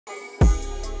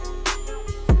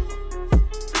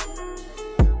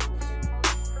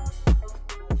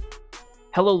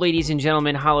Hello ladies and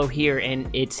gentlemen, Hollow here, and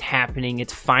it's happening.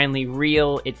 It's finally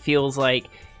real. It feels like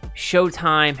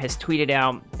Showtime has tweeted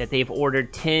out that they've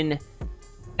ordered 10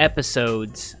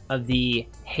 episodes of the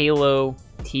Halo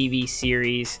TV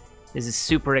series. This is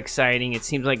super exciting. It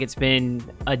seems like it's been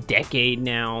a decade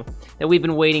now that we've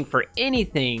been waiting for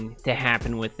anything to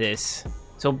happen with this.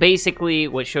 So basically,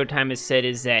 what Showtime has said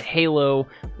is that Halo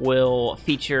will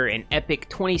feature an epic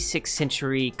 26th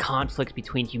century conflict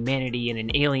between humanity and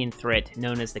an alien threat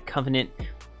known as the Covenant.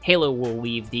 Halo will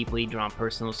weave deeply drawn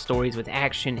personal stories with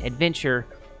action, adventure,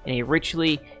 and a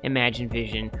richly imagined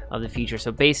vision of the future.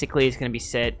 So basically, it's going to be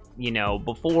set,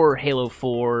 before Halo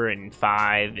 4 and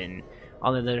 5 and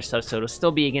all that other stuff. So it'll still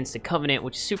be against the Covenant,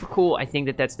 which is super cool. I think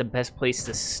that that's the best place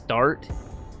to start.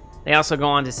 They also go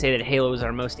on to say that Halo is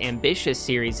our most ambitious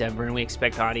series ever, and we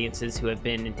expect audiences who have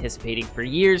been anticipating for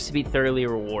years to be thoroughly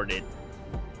rewarded.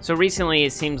 So recently,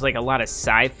 it seems like a lot of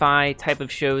sci-fi type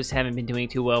of shows haven't been doing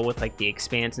too well, with like The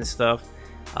Expanse and stuff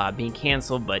being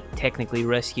canceled, but technically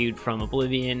rescued from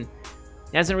oblivion.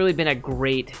 It hasn't really been a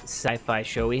great sci-fi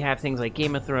show. We have things like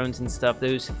Game of Thrones and stuff.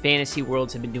 Those fantasy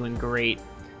worlds have been doing great,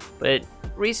 but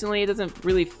recently it doesn't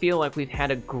really feel like we've had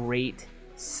a great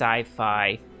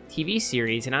sci-fi TV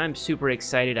series, and I'm super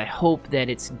excited. I hope that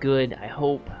it's good.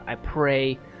 I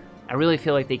pray. I really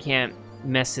feel like they can't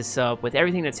mess this up with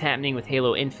everything that's happening with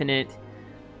Halo Infinite,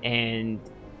 and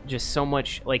just so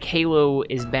much, like, Halo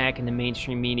is back in the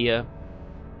mainstream media.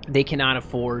 They cannot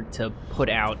afford to put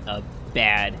out a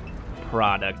bad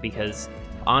product, because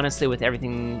honestly, with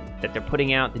everything that they're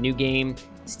putting out, the new game,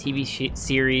 this TV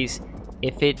series,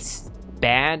 if it's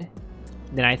bad,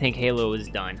 then I think Halo is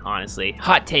done, honestly.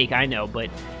 Hot take, I know, but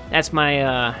that's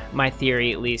my my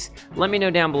theory, at least. Let me know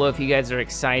down below if you guys are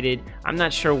excited. I'm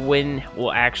not sure when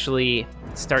we'll actually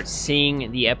start seeing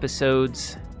the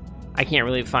episodes. I can't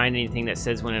really find anything that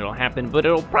says when it'll happen, but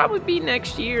it'll probably be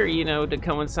next year, to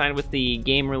coincide with the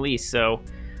game release. So,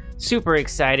 super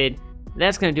excited.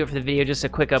 That's going to do it for the video. Just a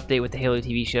quick update with the Halo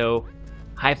TV show.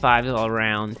 High fives all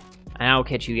around, and I'll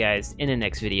catch you guys in the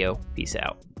next video. Peace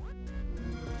out.